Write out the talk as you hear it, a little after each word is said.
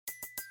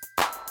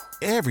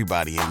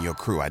Everybody in your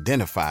crew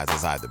identifies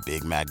as either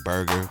Big Mac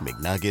Burger,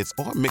 McNuggets,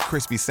 or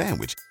McCrispy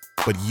Sandwich.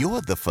 But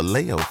you're the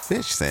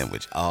Filet-O-Fish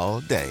Sandwich all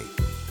day.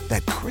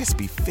 That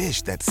crispy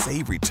fish, that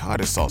savory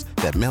tartar sauce,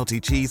 that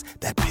melty cheese,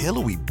 that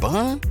pillowy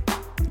bun.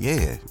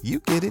 Yeah,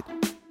 you get it.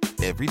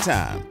 Every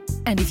time.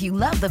 And if you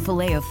love the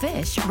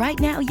Filet-O-Fish, right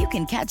now you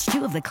can catch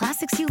two of the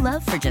classics you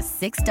love for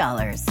just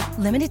 $6.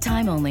 Limited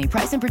time only.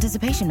 Price and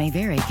participation may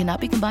vary. Cannot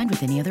be combined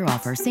with any other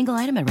offer. Single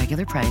item at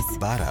regular price.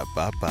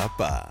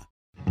 Ba-da-ba-ba-ba.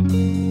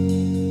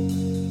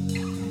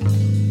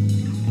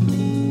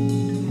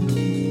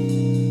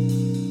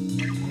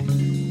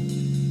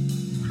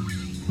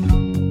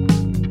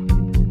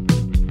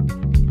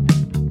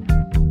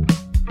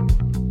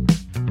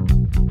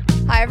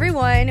 Hi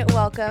everyone,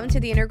 welcome to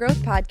the Inner Growth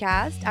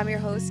Podcast. I'm your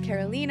host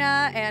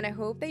Carolina, and I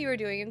hope that you are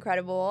doing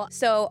incredible.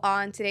 So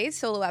on today's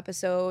solo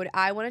episode,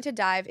 I wanted to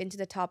dive into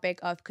the topic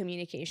of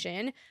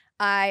communication.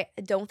 I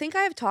don't think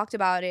I have talked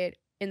about it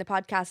in the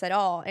podcast at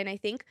all, and I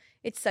think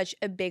it's such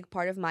a big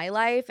part of my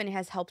life, and it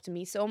has helped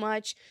me so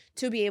much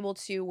to be able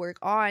to work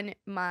on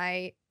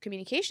my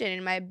communication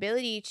and my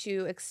ability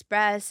to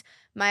express,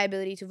 my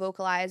ability to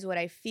vocalize what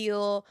I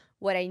feel,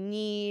 what I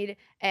need.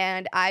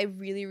 And I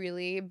really,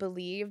 really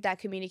believe that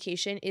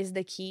communication is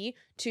the key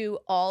to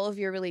all of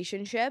your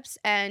relationships.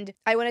 And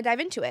I want to dive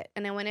into it,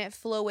 and I want to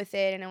flow with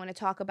it, and I want to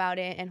talk about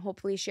it, and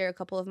hopefully share a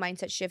couple of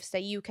mindset shifts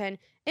that you can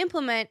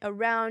implement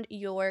around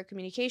your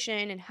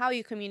communication and how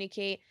you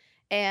communicate,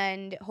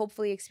 and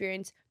hopefully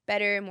experience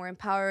better, more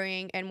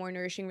empowering, and more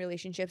nourishing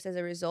relationships as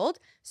a result.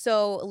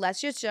 So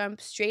let's just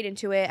jump straight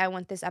into it. I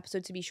want this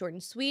episode to be short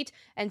and sweet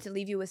and to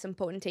leave you with some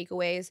potent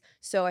takeaways.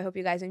 So I hope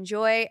you guys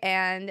enjoy,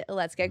 and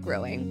let's get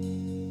growing.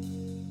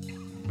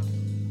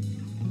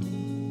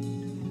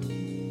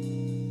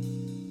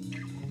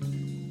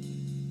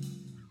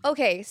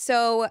 Okay,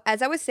 so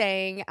as I was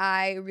saying,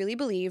 I really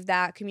believe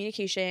that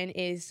communication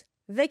is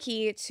the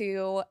key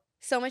to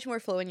so much more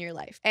flow in your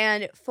life.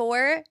 And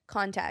for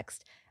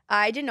context,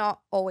 I did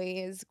not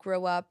always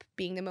grow up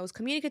being the most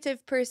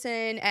communicative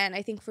person, and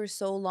I think for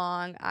so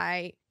long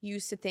I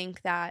used to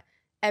think that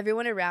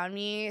everyone around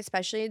me,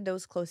 especially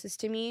those closest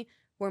to me,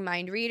 were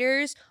mind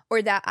readers,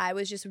 or that I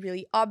was just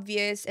really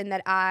obvious and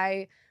that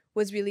I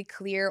was really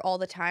clear all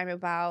the time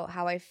about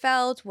how I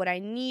felt, what I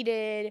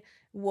needed,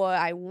 what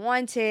I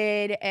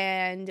wanted.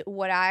 And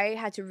what I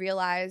had to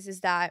realize is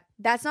that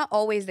that's not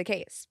always the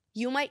case.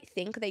 You might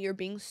think that you're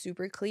being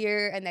super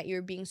clear and that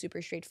you're being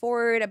super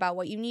straightforward about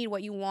what you need,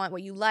 what you want,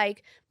 what you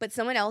like, but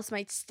someone else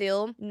might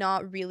still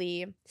not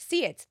really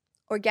see it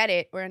or get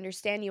it or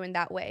understand you in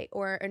that way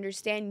or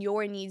understand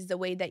your needs the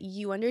way that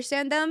you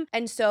understand them.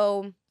 And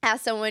so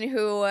as someone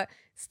who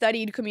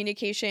studied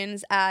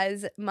communications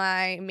as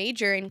my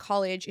major in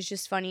college, it's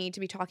just funny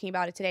to be talking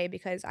about it today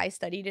because I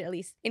studied it, at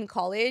least in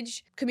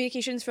college,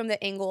 communications from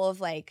the angle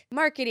of like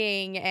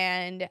marketing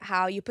and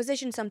how you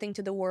position something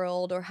to the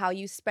world, or how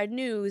you spread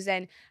news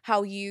and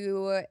how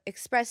you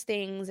express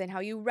things and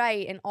how you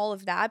write and all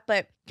of that.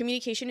 But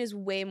communication is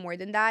way more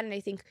than that. And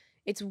I think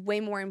it's way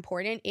more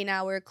important in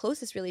our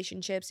closest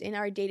relationships, in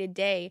our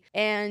day-to-day.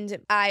 And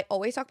I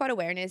always talk about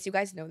awareness. You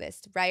guys know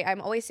this, right? I'm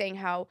always saying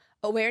how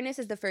awareness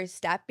is the first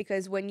step,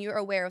 because when you're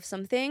aware of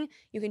something,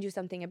 you can do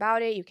something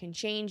about it, you can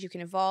change, you can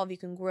evolve, you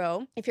can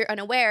grow. If you're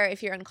unaware,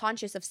 if you're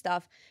unconscious of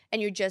stuff,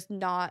 and you're just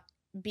not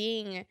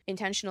being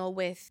intentional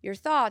with your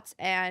thoughts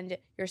and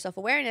your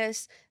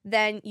self-awareness,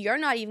 then you're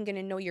not even going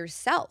to know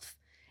yourself.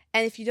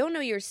 And if you don't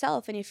know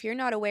yourself, and if you're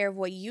not aware of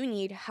what you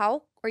need,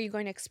 how are you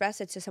going to express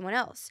it to someone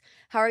else?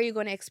 How are you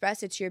going to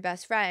express it to your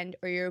best friend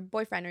or your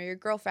boyfriend or your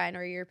girlfriend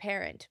or your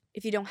parent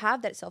if you don't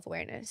have that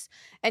self-awareness?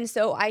 And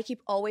so I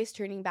keep always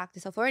turning back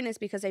to self-awareness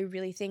because I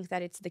really think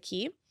that it's the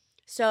key.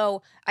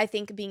 So I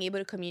think being able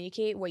to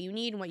communicate what you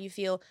need and what you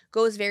feel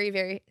goes very,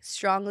 very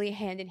strongly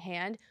hand in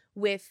hand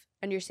with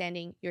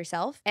understanding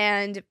yourself.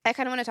 And I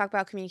kind of want to talk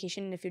about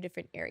communication in a few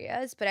different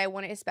areas, but I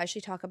want to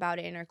especially talk about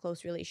it in our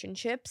close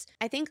relationships.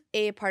 I think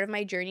a part of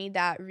my journey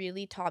that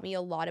really taught me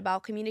a lot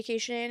about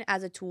communication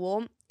as a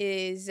tool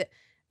is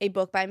a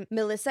book by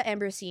Melissa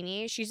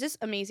Ambrosini. She's this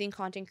amazing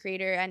content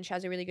creator, and she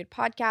has a really good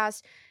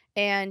podcast,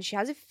 and she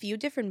has a few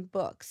different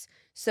books.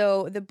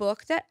 So the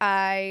book that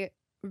I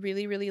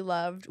really, really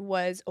loved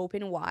was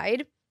Open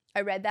Wide.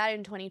 I read that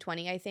in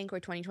 2020, I think, or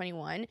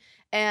 2021.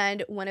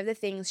 And one of the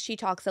things she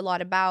talks a lot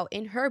about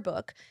in her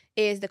book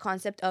is the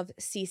concept of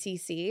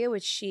CCC,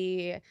 which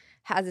she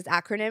has this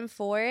acronym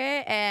for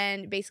it.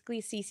 And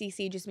basically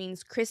CCC just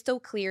means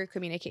crystal clear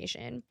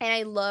communication. And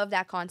I love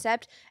that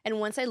concept. And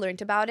once I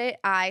learned about it,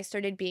 I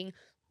started being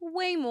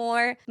way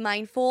more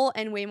mindful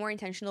and way more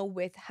intentional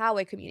with how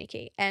I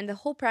communicate. And the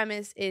whole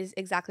premise is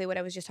exactly what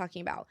I was just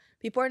talking about.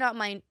 People are not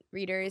mind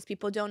readers.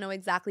 People don't know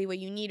exactly what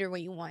you need or what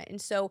you want. And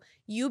so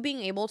you being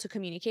able to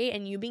communicate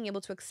and you being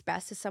able to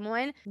express to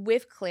someone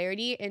with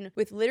clarity and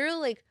with literal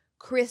like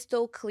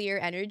crystal clear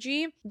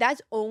energy,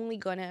 that's only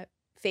gonna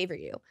favor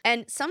you.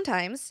 And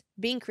sometimes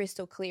being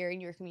crystal clear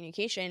in your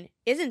communication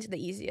isn't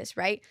the easiest,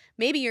 right?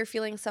 Maybe you're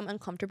feeling some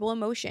uncomfortable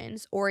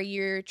emotions, or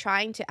you're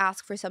trying to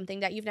ask for something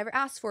that you've never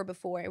asked for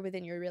before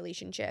within your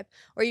relationship,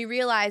 or you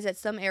realize that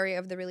some area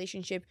of the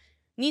relationship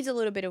needs a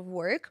little bit of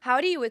work. How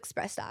do you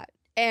express that?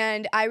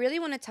 And I really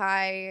want to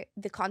tie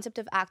the concept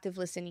of active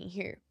listening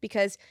here,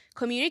 because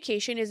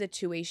communication is a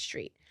two-way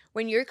street.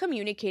 When you're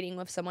communicating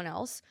with someone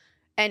else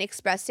and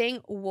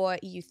expressing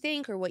what you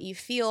think or what you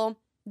feel,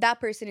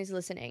 that person is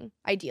listening,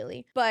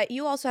 ideally. But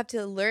you also have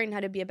to learn how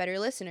to be a better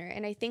listener.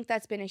 And I think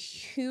that's been a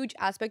huge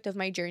aspect of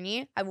my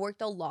journey. I've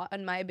worked a lot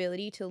on my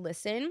ability to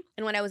listen.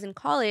 And when I was in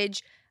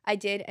college, I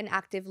did an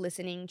active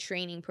listening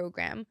training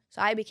program.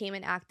 So I became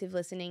an active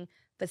listening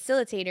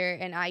facilitator,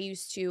 and I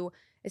used to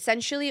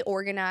essentially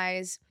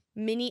organize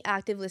mini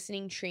active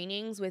listening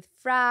trainings with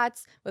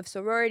frats, with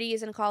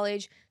sororities in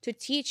college, to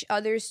teach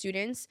other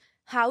students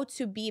how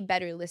to be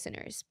better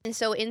listeners. And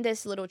so in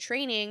this little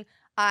training,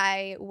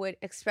 I would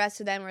express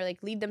to them or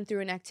like lead them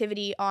through an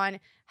activity on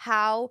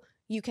how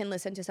you can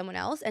listen to someone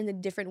else and the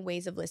different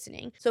ways of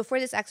listening. So for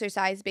this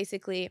exercise,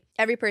 basically,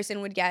 every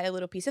person would get a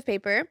little piece of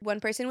paper. One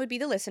person would be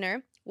the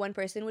listener, one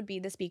person would be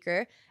the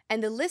speaker,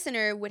 and the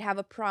listener would have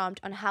a prompt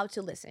on how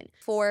to listen.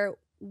 For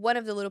one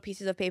of the little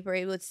pieces of paper,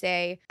 it would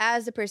say,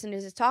 as the person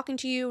is talking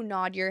to you,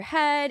 nod your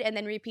head and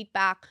then repeat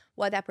back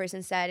what that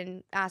person said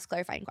and ask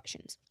clarifying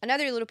questions.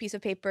 Another little piece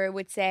of paper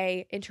would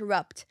say,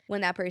 interrupt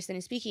when that person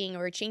is speaking,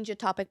 or change the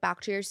topic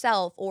back to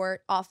yourself,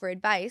 or offer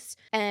advice.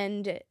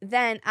 And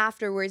then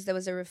afterwards, there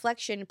was a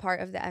reflection part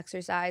of the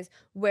exercise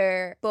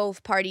where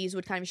both parties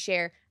would kind of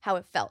share how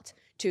it felt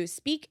to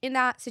speak in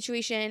that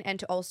situation and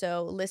to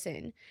also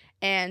listen,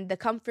 and the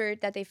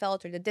comfort that they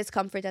felt or the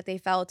discomfort that they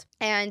felt.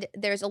 And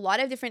there's a lot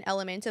of different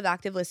elements of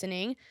active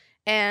listening.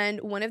 And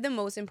one of the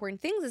most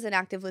important things as an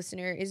active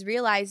listener is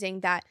realizing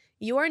that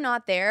you are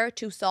not there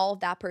to solve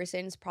that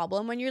person's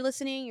problem when you're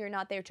listening. You're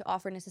not there to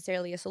offer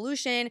necessarily a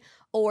solution,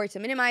 or to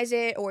minimize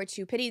it, or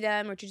to pity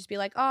them, or to just be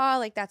like, oh,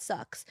 like that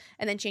sucks,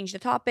 and then change the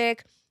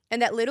topic.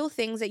 And that little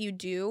things that you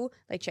do,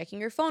 like checking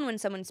your phone when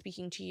someone's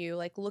speaking to you,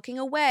 like looking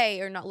away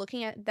or not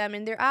looking at them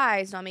in their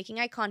eyes, not making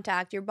eye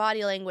contact, your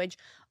body language,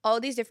 all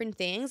these different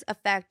things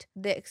affect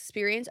the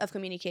experience of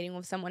communicating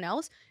with someone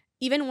else,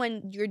 even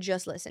when you're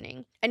just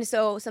listening. And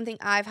so something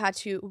I've had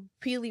to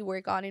really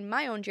work on in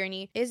my own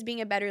journey is being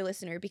a better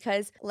listener,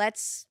 because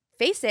let's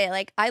face it,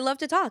 like I love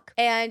to talk.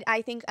 And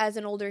I think as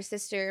an older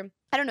sister,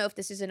 I don't know if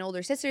this is an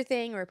older sister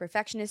thing or a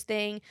perfectionist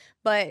thing,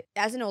 but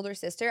as an older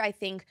sister, I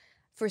think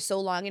for so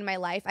long in my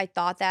life, I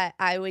thought that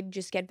I would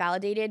just get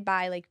validated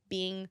by like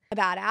being a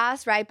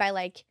badass, right? By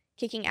like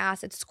kicking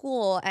ass at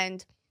school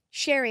and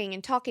sharing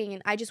and talking,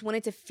 and I just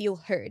wanted to feel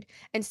heard.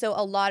 And so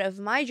a lot of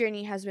my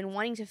journey has been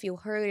wanting to feel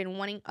heard and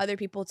wanting other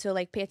people to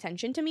like pay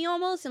attention to me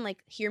almost and like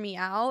hear me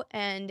out.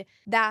 And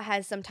that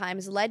has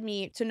sometimes led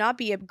me to not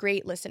be a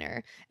great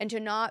listener and to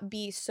not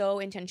be so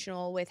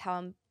intentional with how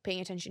I'm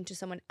paying attention to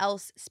someone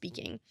else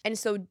speaking. And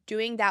so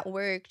doing that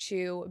work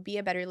to be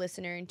a better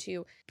listener and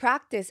to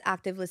practice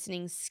active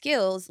listening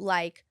skills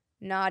like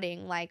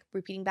nodding, like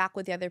repeating back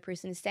what the other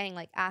person is saying,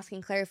 like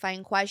asking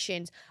clarifying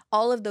questions,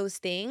 all of those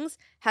things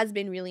has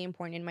been really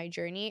important in my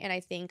journey. And I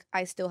think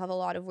I still have a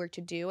lot of work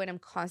to do, and I'm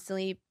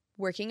constantly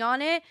working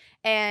on it.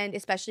 And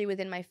especially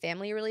within my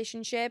family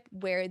relationship,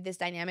 where this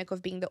dynamic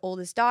of being the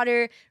oldest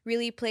daughter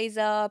really plays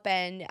up,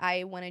 and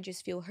I want to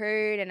just feel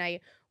heard and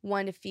I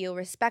want to feel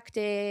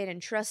respected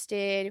and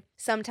trusted.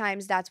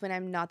 Sometimes that's when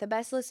I'm not the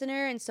best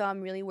listener. And so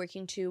I'm really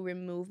working to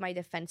remove my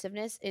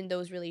defensiveness in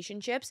those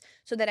relationships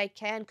so that I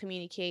can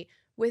communicate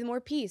with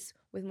more peace,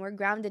 with more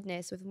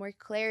groundedness, with more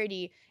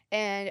clarity,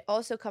 and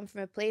also come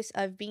from a place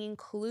of being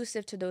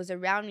inclusive to those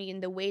around me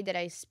in the way that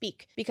I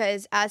speak.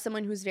 Because as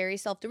someone who's very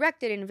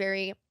self-directed and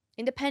very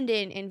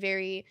independent and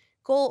very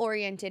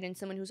goal-oriented and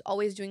someone who's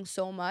always doing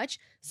so much,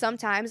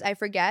 sometimes I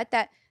forget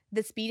that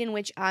the speed in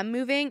which I'm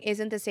moving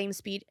isn't the same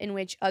speed in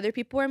which other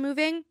people are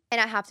moving. And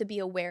I have to be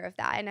aware of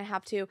that. And I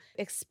have to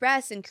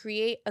express and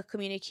create a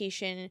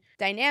communication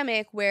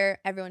dynamic where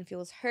everyone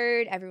feels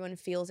heard, everyone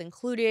feels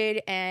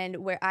included,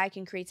 and where I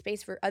can create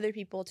space for other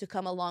people to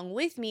come along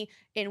with me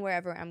in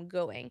wherever I'm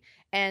going.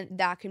 And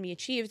that can be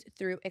achieved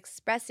through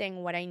expressing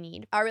what I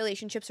need. Our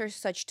relationships are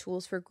such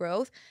tools for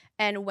growth.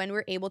 And when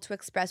we're able to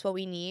express what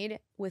we need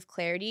with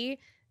clarity,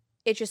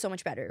 it's just so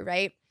much better,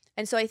 right?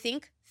 And so I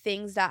think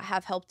things that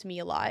have helped me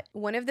a lot,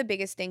 one of the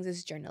biggest things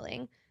is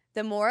journaling.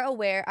 The more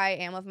aware I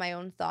am of my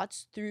own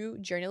thoughts through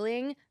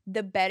journaling,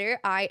 the better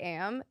I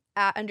am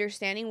at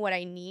understanding what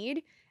I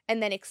need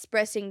and then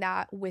expressing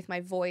that with my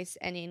voice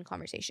and in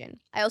conversation.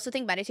 I also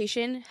think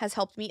meditation has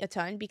helped me a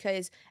ton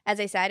because,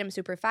 as I said, I'm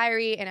super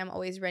fiery and I'm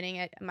always running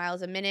at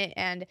miles a minute,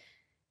 and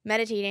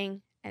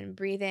meditating and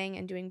breathing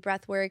and doing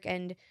breath work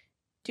and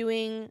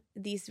doing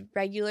these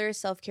regular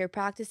self-care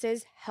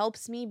practices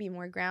helps me be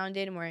more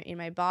grounded, more in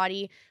my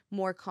body,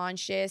 more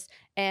conscious.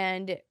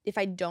 And if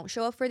I don't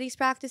show up for these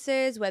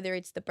practices, whether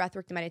it's the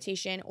breathwork, the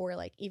meditation, or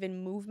like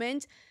even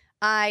movement,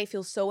 I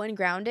feel so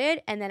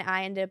ungrounded, and then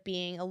I end up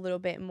being a little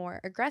bit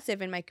more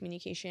aggressive in my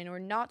communication, or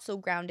not so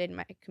grounded in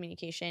my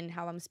communication,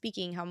 how I'm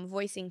speaking, how I'm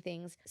voicing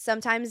things.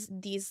 Sometimes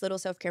these little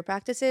self-care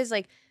practices,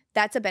 like,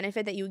 that's a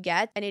benefit that you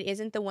get, and it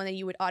isn't the one that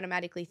you would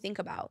automatically think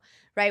about,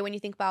 right? When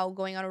you think about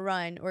going on a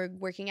run or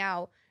working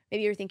out,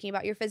 maybe you're thinking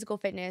about your physical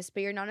fitness,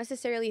 but you're not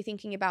necessarily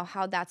thinking about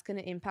how that's going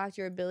to impact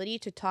your ability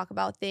to talk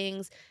about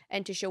things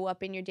and to show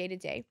up in your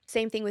day-to-day.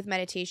 Same thing with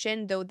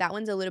meditation, though that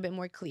one's a little bit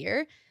more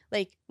clear.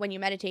 Like, when you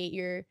meditate,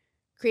 you're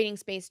creating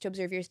space to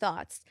observe your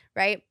thoughts,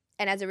 right?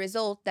 And as a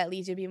result, that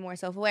leads you to be more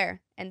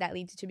self-aware, and that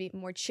leads you to be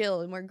more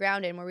chill, more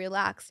grounded, more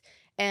relaxed,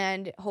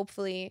 and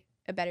hopefully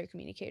a better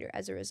communicator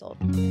as a result.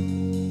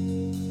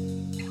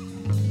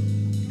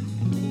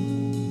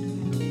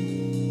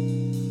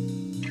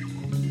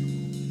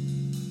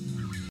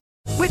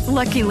 With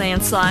Lucky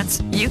Land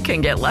Slots, you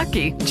can get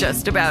lucky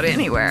just about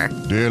anywhere.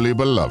 Dearly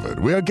beloved,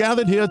 we are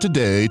gathered here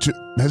today to...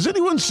 Has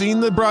anyone seen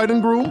the bride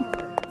and groom?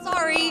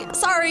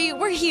 Sorry,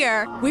 we're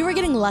here. We were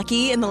getting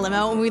lucky in the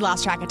limo and we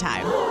lost track of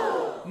time.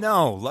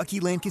 No, Lucky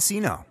Land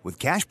Casino, with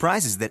cash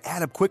prizes that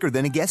add up quicker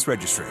than a guest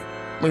registry.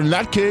 In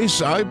that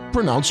case, I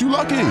pronounce you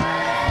lucky.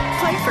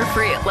 Play for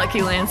free at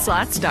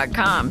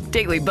LuckyLandSlots.com.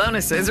 Daily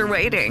bonuses are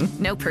waiting.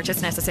 No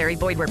purchase necessary.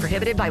 Void where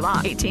prohibited by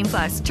law.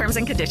 18+. Terms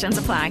and conditions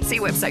apply. See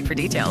website for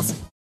details.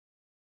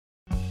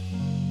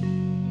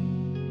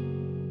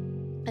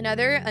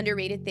 Another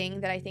underrated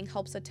thing that I think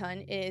helps a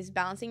ton is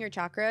balancing your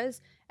chakras.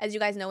 As you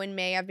guys know, in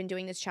May, I've been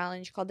doing this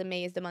challenge called the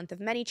May is the Month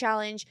of Many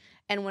challenge.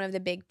 And one of the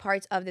big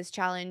parts of this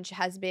challenge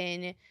has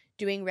been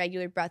doing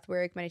regular breath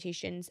work,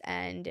 meditations,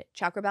 and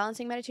chakra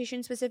balancing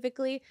meditation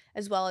specifically,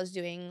 as well as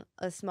doing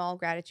a small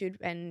gratitude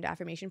and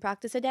affirmation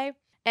practice a day.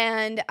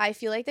 And I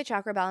feel like the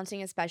chakra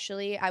balancing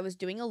especially, I was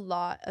doing a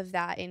lot of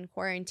that in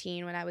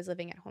quarantine when I was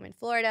living at home in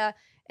Florida.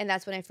 And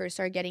that's when I first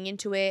started getting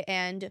into it.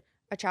 And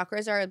our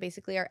chakras are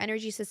basically our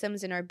energy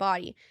systems in our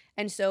body.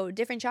 And so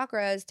different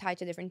chakras tie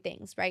to different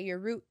things, right? Your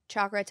root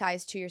chakra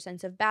ties to your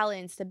sense of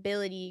balance,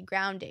 stability,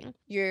 grounding.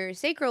 Your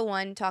sacral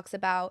one talks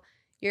about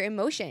your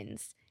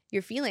emotions,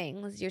 your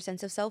feelings, your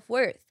sense of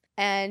self-worth.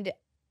 And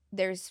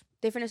there's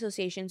different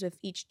associations with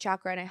each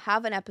chakra. And I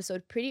have an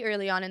episode pretty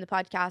early on in the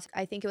podcast.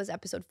 I think it was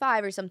episode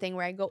 5 or something,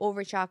 where I go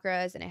over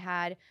chakras, and I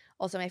had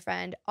also my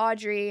friend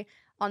Audrey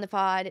on the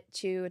pod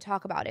to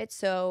talk about it.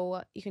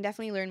 So you can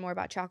definitely learn more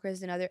about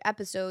chakras in other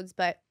episodes,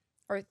 but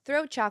our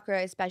throat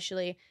chakra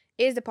especially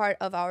is the part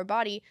of our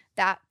body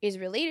that is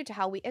related to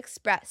how we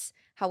express,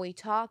 how we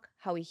talk,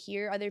 how we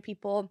hear other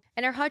people,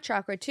 and our heart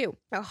chakra too.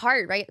 Our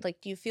heart, right? Like,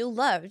 do you feel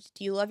loved?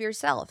 Do you love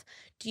yourself?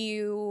 Do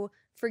you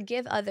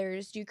forgive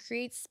others? Do you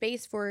create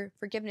space for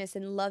forgiveness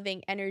and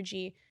loving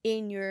energy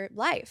in your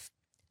life?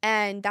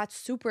 And that's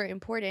super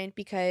important,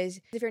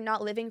 because if you're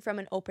not living from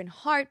an open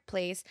heart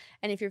place,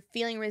 and if you're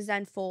feeling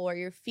resentful or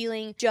you're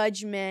feeling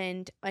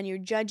judgment and you're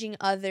judging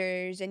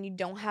others and you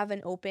don't have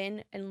an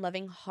open and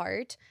loving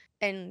heart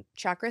and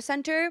chakra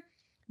center,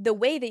 the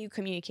way that you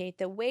communicate,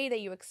 the way that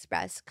you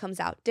express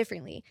comes out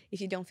differently. If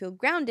you don't feel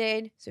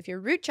grounded, so if your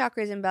root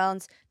chakra is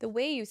imbalanced, the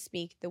way you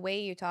speak, the way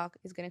you talk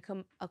is going to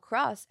come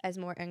across as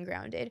more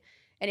ungrounded.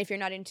 And if you're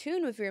not in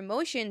tune with your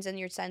emotions and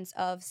your sense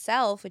of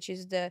self, which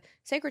is the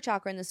sacral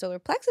chakra and the solar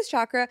plexus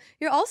chakra,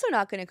 you're also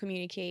not going to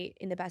communicate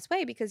in the best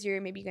way, because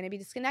you're maybe going to be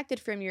disconnected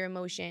from your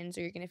emotions,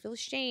 or you're going to feel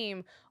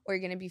shame, or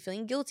you're going to be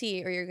feeling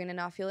guilty, or you're going to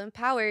not feel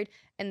empowered.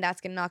 And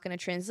that's not going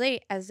to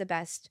translate as the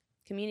best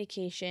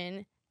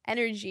communication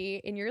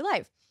energy in your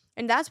life.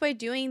 And that's why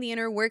doing the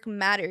inner work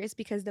matters,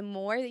 because the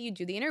more that you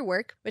do the inner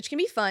work, which can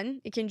be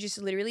fun, it can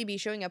just literally be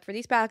showing up for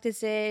these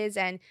practices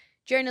and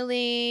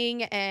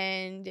journaling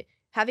and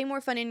having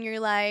more fun in your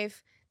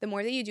life, the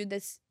more that you do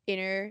this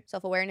inner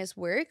self-awareness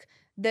work,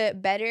 the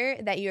better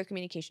that your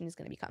communication is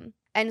going to become.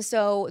 And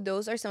so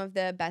those are some of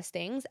the best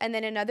things. And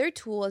then another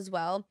tool as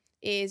well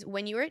is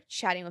when you are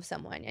chatting with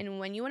someone and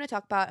when you want to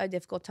talk about a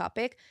difficult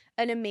topic,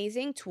 an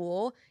amazing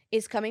tool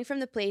is coming from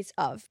the place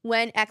of,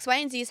 when X, Y,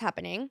 and Z is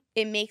happening,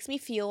 it makes me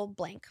feel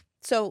blank.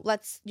 So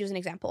let's use an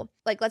example.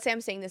 Like, let's say I'm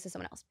saying this to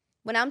someone else.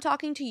 When I'm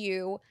talking to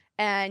you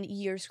and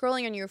you're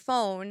scrolling on your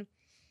phone,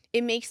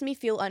 it makes me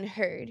feel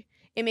unheard.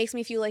 It makes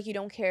me feel like you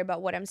don't care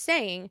about what I'm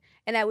saying.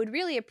 And I would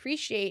really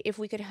appreciate if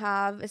we could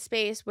have a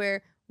space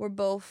where we're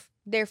both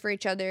there for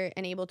each other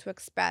and able to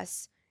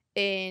express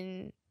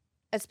in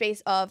a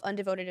space of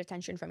undevoted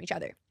attention from each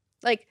other.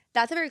 Like,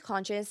 that's a very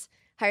conscious,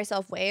 higher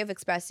self way of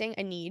expressing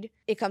a need.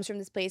 It comes from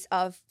this place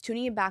of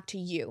tuning it back to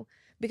you.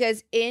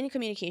 Because in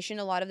communication,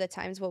 a lot of the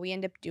times what we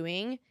end up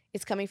doing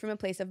is coming from a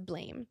place of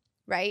blame,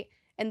 right?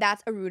 And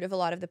that's a root of a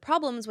lot of the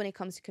problems when it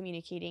comes to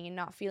communicating and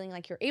not feeling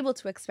like you're able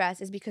to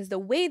express, is because the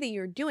way that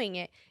you're doing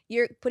it,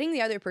 you're putting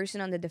the other person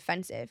on the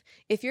defensive.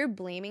 If you're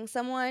blaming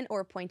someone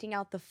or pointing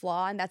out the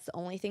flaw and that's the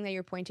only thing that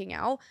you're pointing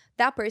out,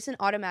 that person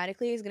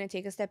automatically is going to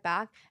take a step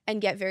back and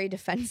get very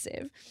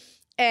defensive.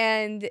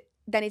 And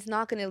then it's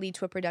not going to lead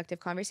to a productive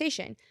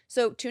conversation.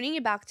 So tuning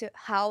it back to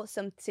how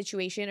some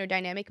situation or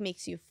dynamic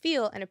makes you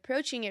feel and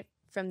approaching it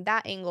from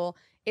that angle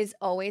is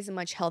always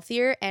much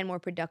healthier and more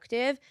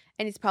productive,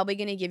 and it's probably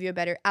going to give you a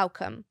better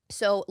outcome.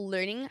 So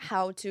learning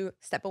how to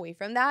step away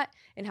from that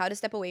and how to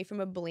step away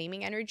from a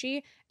blaming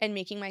energy and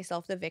making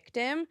myself the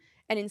victim,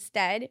 and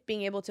instead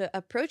being able to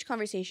approach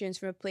conversations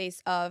from a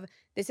place of,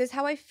 this is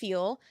how I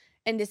feel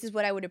and this is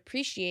what I would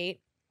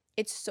appreciate,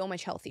 it's so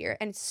much healthier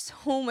and it's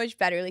so much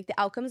better. Like the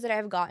outcomes that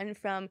I've gotten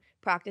from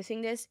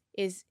practicing this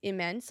is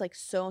immense, like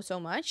so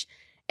much.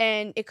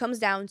 And it comes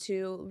down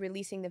to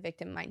releasing the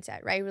victim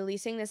mindset, right?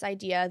 Releasing this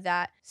idea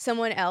that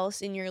someone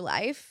else in your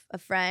life, a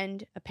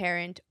friend, a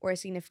parent, or a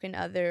significant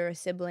other, or a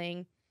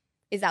sibling,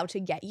 is out to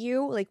get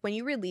you. Like when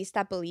you release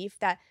that belief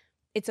that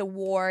it's a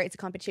war, it's a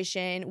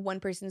competition,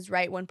 one person's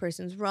right, one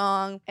person's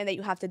wrong, and that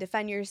you have to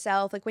defend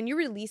yourself. Like when you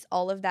release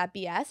all of that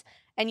BS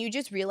and you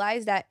just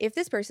realize that if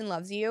this person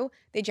loves you,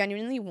 they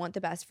genuinely want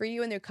the best for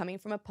you and they're coming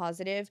from a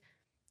positive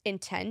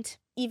intent,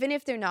 even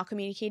if they're not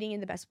communicating in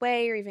the best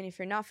way or even if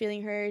you're not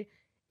feeling heard,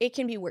 it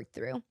can be worked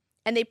through.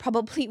 And they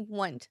probably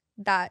want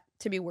that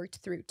to be worked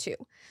through too.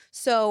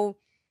 So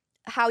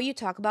how you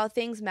talk about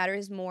things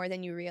matters more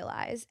than you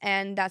realize.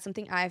 And that's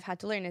something I've had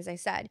to learn, as I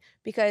said,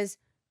 because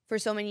for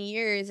so many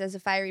years as a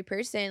fiery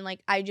person,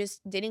 like I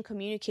just didn't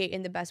communicate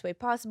in the best way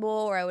possible,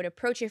 or I would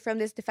approach it from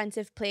this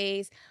defensive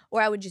place,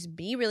 or I would just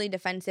be really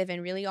defensive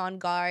and really on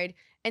guard.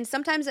 And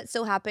sometimes that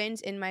still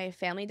happens in my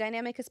family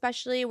dynamic,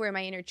 especially where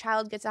my inner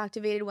child gets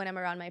activated when I'm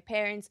around my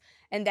parents,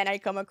 and then I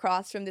come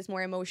across from this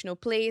more emotional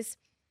place.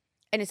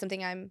 And it's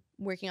something I'm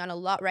working on a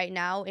lot right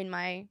now in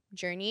my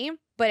journey,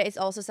 but it's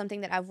also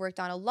something that I've worked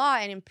on a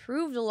lot and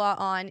improved a lot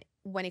on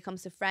when it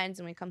comes to friends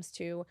and when it comes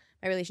to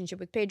my relationship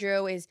with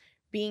Pedro, is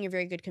being a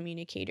very good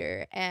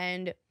communicator.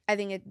 And I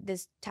think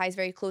this ties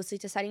very closely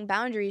to setting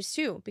boundaries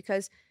too,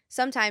 because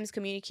sometimes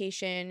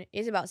communication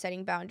is about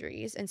setting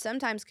boundaries and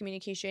sometimes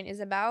communication is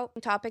about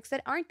topics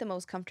that aren't the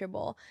most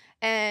comfortable.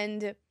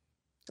 And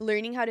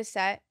learning how to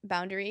set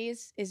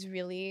boundaries is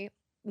really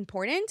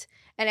important.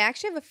 And I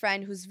actually have a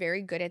friend who's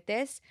very good at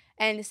this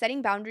and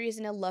setting boundaries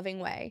in a loving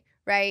way,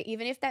 right?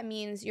 Even if that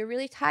means you're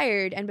really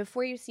tired and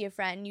before you see a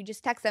friend, you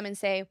just text them and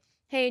say,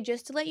 hey,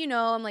 just to let you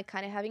know, I'm like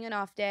kind of having an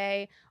off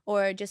day,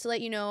 or just to let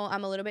you know,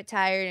 I'm a little bit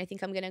tired. I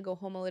think I'm going to go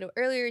home a little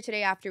earlier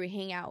today after we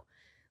hang out.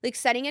 Like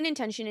setting an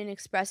intention and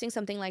expressing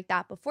something like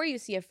that before you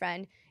see a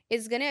friend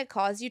is going to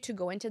cause you to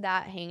go into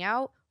that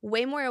hangout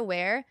way more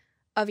aware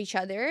of each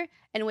other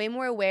and way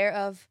more aware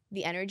of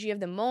the energy of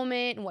the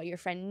moment and what your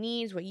friend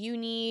needs, what you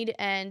need.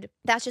 And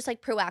that's just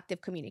like proactive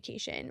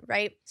communication,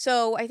 right?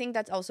 So I think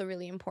that's also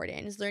really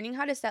important, is learning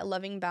how to set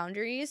loving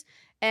boundaries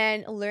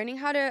and learning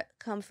how to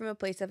come from a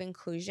place of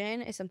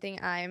inclusion is something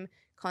I'm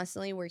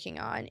constantly working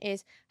on.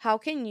 Is how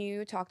can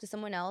you talk to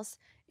someone else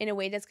in a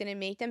way that's going to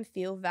make them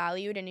feel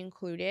valued and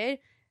included,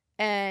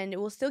 and it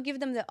will still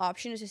give them the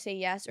option to say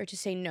yes or to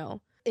say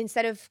no,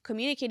 instead of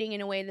communicating in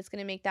a way that's going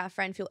to make that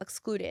friend feel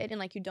excluded and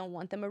like you don't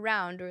want them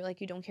around or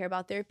like you don't care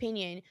about their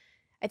opinion.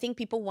 I think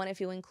people want to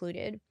feel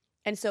included.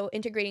 And so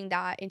integrating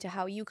that into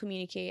how you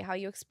communicate, how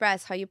you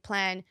express, how you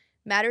plan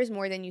matters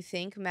more than you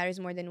think, matters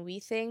more than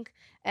we think,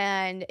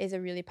 and is a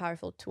really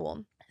powerful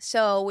tool.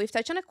 So we've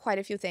touched on quite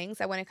a few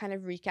things. I want to kind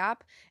of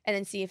recap and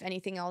then see if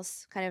anything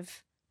else kind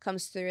of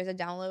comes through as a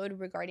download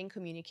regarding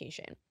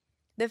communication.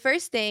 The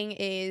first thing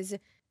is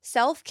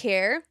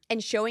self-care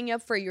and showing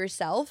up for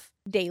yourself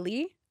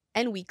daily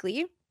and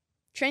weekly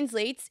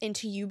translates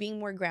into you being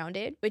more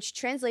grounded, which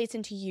translates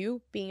into you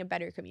being a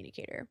better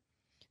communicator.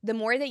 The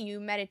more that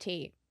you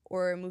meditate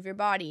or move your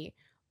body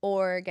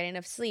or get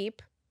enough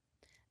sleep,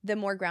 the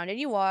more grounded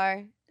you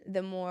are,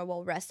 the more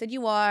well-rested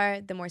you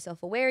are, the more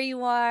self-aware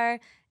you are,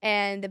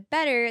 and the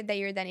better that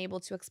you're then able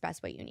to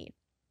express what you need.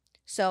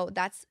 So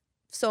that's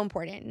so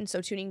important. And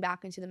so tuning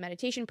back into the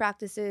meditation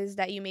practices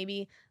that you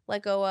maybe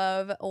let go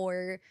of,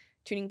 or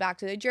tuning back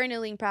to the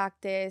journaling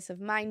practice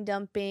of mind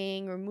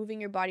dumping or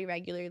moving your body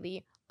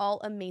regularly, all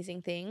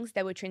amazing things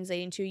that would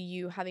translate into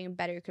you having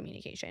better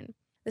communication.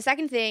 The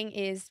second thing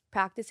is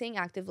practicing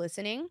active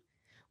listening,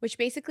 which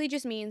basically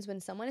just means when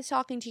someone is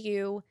talking to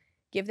you,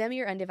 give them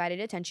your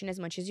undivided attention as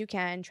much as you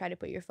can. Try to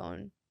put your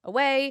phone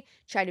away,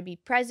 try to be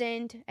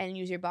present, and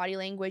use your body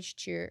language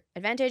to your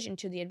advantage and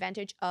to the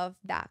advantage of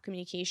that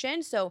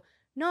communication. So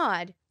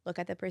nod, look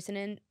at the person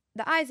in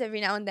the eyes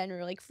every now and then,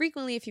 or like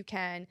frequently if you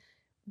can.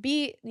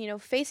 Be,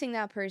 facing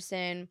that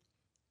person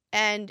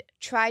and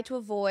try to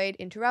avoid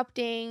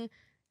interrupting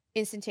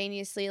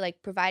instantaneously,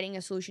 like providing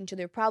a solution to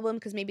their problem,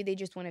 because maybe they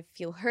just want to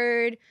feel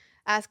heard.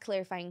 Ask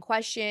clarifying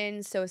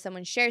questions. So if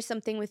someone shares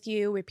something with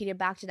you, repeat it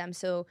back to them.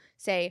 So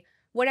say,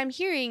 what I'm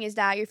hearing is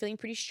that you're feeling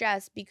pretty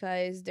stressed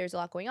because there's a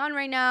lot going on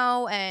right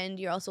now, and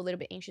you're also a little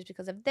bit anxious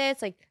because of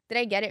this. Like, did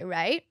I get it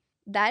right?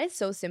 That is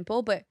so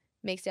simple, but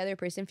makes the other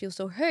person feel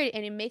so heard,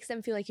 and it makes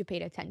them feel like you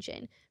paid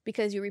attention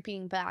because you're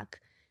repeating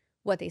back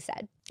what they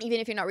said. Even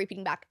if you're not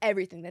repeating back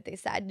everything that they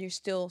said, you're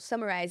still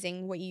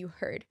summarizing what you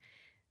heard.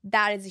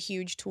 That is a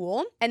huge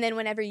tool. And then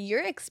whenever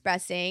you're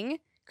expressing,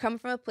 come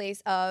from a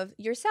place of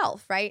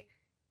yourself, right?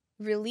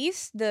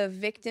 Release the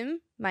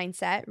victim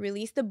mindset,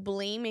 release the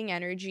blaming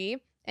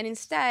energy, and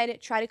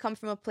instead try to come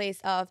from a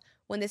place of,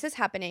 when this is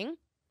happening,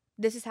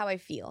 this is how I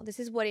feel. This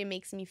is what it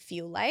makes me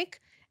feel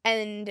like.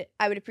 And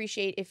I would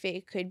appreciate if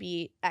it could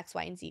be X,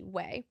 Y, and Z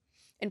way,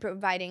 and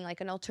providing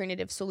like an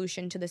alternative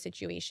solution to the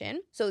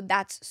situation. So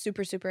that's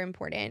super, super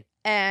important.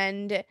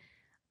 And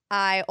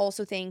I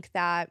also think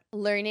that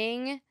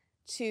learning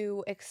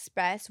to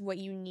express what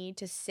you need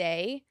to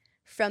say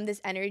from this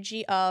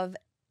energy of,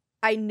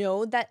 I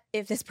know that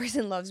if this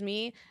person loves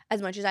me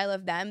as much as I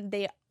love them,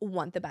 they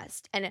want the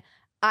best. And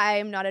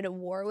I'm not at a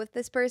war with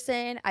this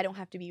person. I don't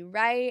have to be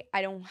right.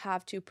 I don't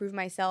have to prove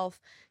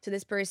myself to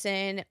this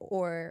person,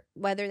 or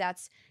whether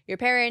that's your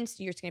parents,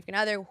 your significant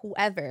other,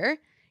 whoever.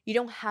 You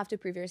don't have to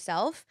prove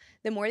yourself.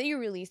 The more that you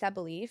release that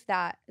belief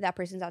that that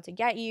person's out to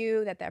get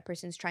you, that that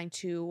person's trying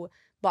to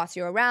boss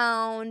you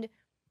around,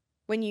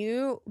 when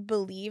you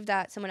believe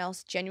that someone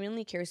else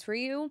genuinely cares for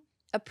you,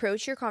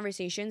 approach your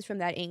conversations from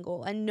that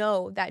angle and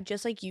know that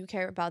just like you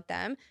care about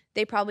them,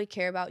 they probably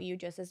care about you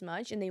just as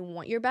much and they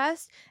want your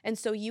best. And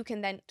so you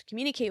can then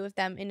communicate with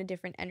them in a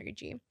different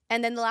energy.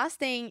 And then the last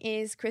thing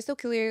is crystal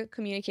clear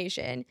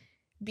communication.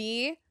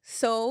 Be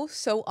so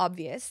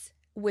obvious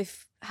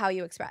with how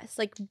you express.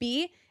 Like,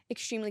 be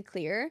extremely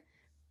clear,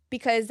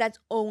 because that's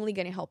only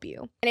going to help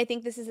you. And I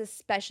think this is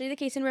especially the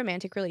case in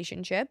romantic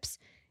relationships.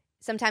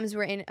 Sometimes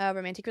we're in a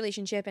romantic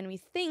relationship and we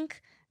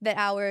think that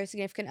our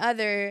significant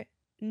other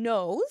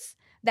knows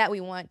that we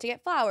want to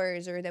get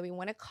flowers, or that we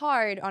want a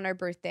card on our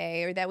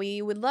birthday, or that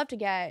we would love to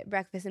get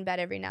breakfast in bed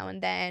every now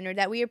and then, or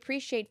that we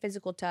appreciate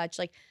physical touch.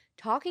 Like,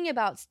 talking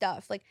about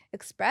stuff, like,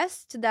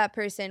 express to that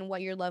person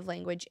what your love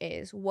language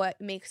is, what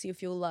makes you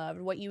feel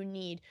loved, what you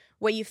need,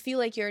 what you feel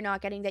like you're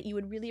not getting that you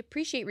would really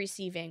appreciate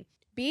receiving.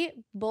 Be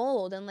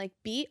bold and like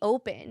be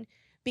open,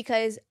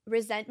 because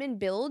resentment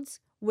builds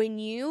when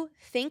you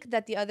think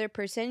that the other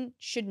person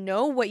should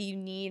know what you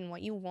need and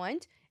what you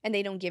want and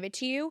they don't give it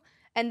to you.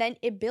 And then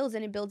it builds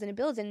and it builds and it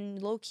builds,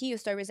 and low key you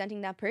start resenting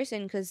that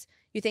person because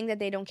you think that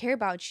they don't care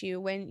about you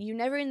when you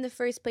never in the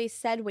first place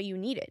said what you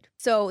needed.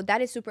 So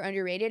that is super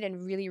underrated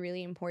and really,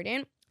 really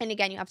important. And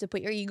again, you have to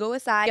put your ego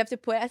aside. You have to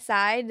put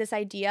aside this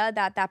idea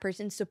that that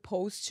person's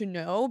supposed to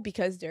know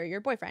because they're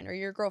your boyfriend or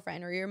your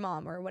girlfriend or your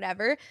mom or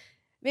whatever.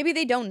 Maybe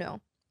they don't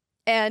know.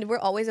 And we're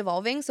always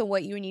evolving, so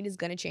what you need is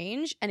going to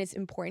change, and it's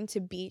important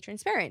to be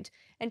transparent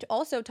and to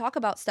also talk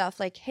about stuff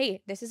like,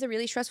 hey, this is a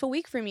really stressful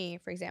week for me,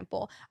 for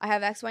example. I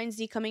have X, Y, and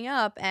Z coming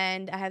up,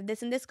 and I have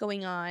this and this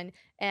going on,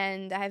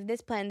 and I have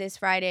this planned this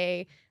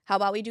Friday. How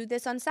about we do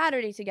this on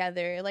Saturday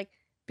together? Like,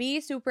 be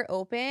super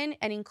open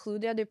and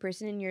include the other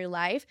person in your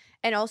life,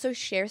 and also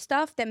share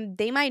stuff that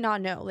they might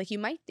not know. Like, you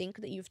might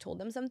think that you've told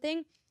them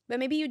something, but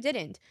maybe you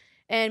didn't,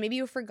 and maybe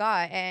you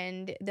forgot.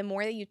 And the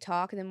more that you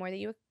talk, the more that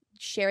you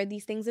share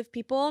these things with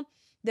people,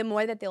 the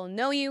more that they'll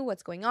know you,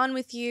 what's going on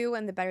with you,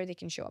 and the better they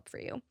can show up for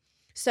you.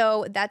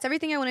 So that's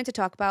everything I wanted to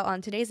talk about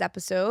on today's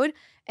episode,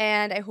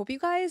 and I hope you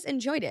guys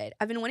enjoyed it.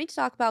 I've been wanting to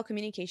talk about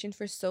communication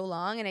for so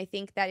long, and I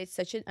think that it's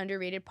such an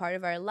underrated part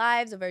of our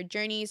lives, of our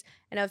journeys,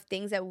 and of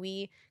things that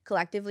we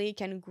collectively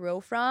can grow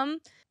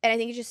from. And I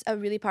think it's just a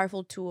really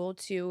powerful tool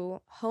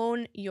to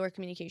hone your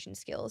communication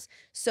skills.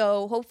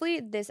 So hopefully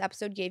this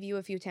episode gave you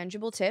a few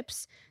tangible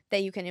tips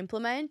that you can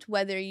implement,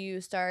 whether you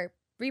start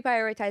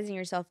reprioritizing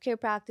your self-care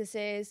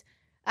practices,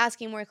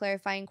 asking more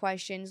clarifying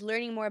questions,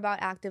 learning more about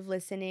active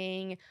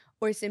listening,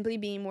 or simply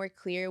being more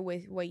clear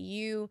with what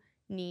you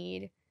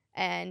need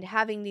and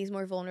having these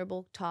more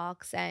vulnerable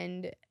talks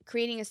and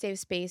creating a safe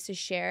space to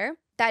share.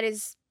 That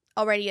is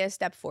already a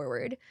step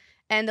forward.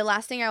 And the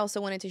last thing I also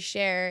wanted to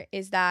share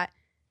is that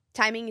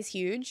timing is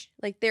huge.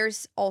 Like,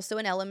 there's also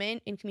an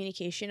element in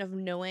communication of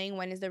knowing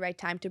when is the right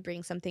time to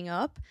bring something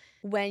up.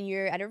 When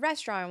you're at a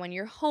restaurant, when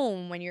you're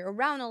home, when you're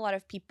around a lot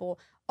of people,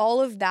 all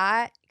of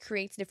that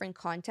creates different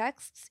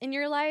contexts in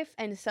your life,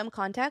 and some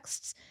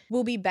contexts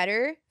will be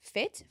better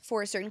fit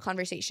for certain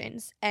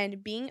conversations.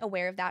 And being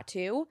aware of that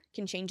too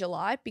can change a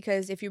lot,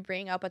 because if you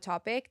bring up a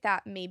topic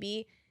that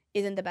maybe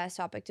isn't the best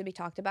topic to be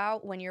talked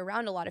about when you're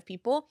around a lot of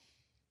people,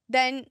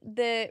 then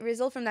the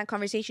result from that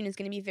conversation is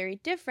going to be very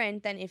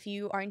different than if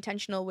you are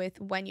intentional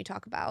with when you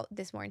talk about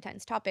this more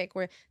intense topic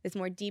or this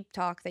more deep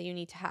talk that you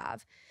need to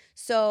have.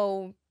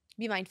 So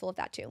be mindful of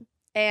that too.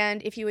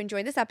 And if you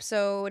enjoyed this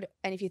episode,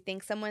 and if you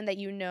think someone that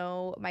you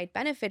know might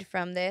benefit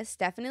from this,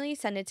 definitely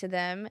send it to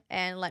them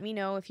and let me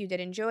know if you did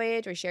enjoy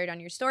it, or share it on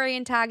your story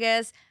and tag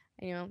us.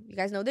 You know, you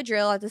guys know the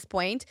drill at this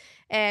point.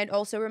 And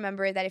also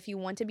remember that if you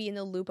want to be in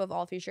the loop of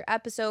all future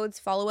episodes,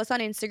 follow us on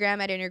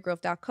Instagram at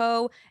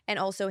innergrowth.co, and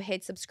also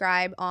hit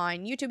subscribe on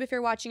YouTube if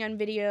you're watching on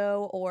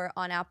video, or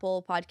on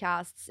Apple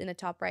Podcasts in the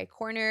top right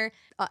corner,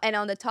 and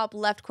on the top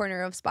left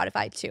corner of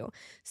Spotify too.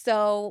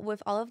 So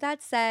with all of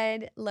that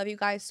said, love you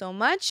guys so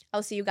much.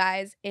 I'll see you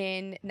guys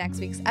in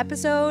next week's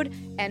episode.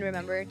 And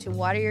remember to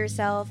water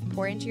yourself,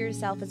 pour into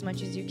yourself as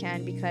much as you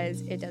can, because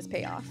it does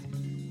pay off.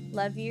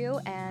 Love you,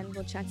 and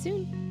we'll chat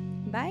soon.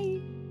 Bye.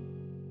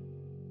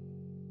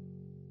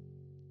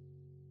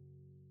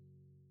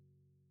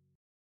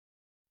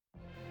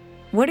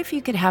 What if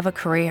you could have a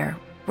career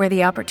where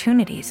the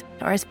opportunities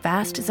are as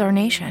vast as our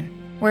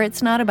nation, where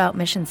it's not about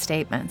mission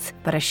statements,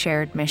 but a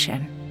shared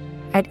mission?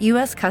 At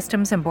U.S.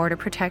 Customs and Border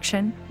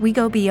Protection, we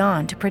go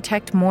beyond to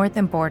protect more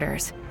than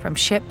borders. From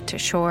ship to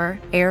shore,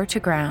 air to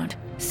ground,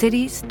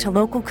 cities to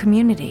local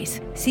communities,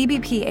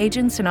 CBP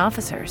agents and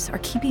officers are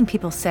keeping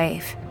people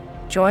safe.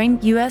 Join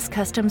U.S.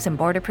 Customs and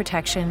Border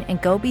Protection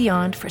and go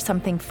beyond for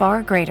something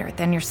far greater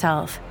than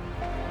yourself.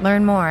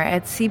 Learn more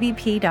at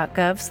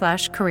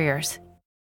cbp.gov/careers.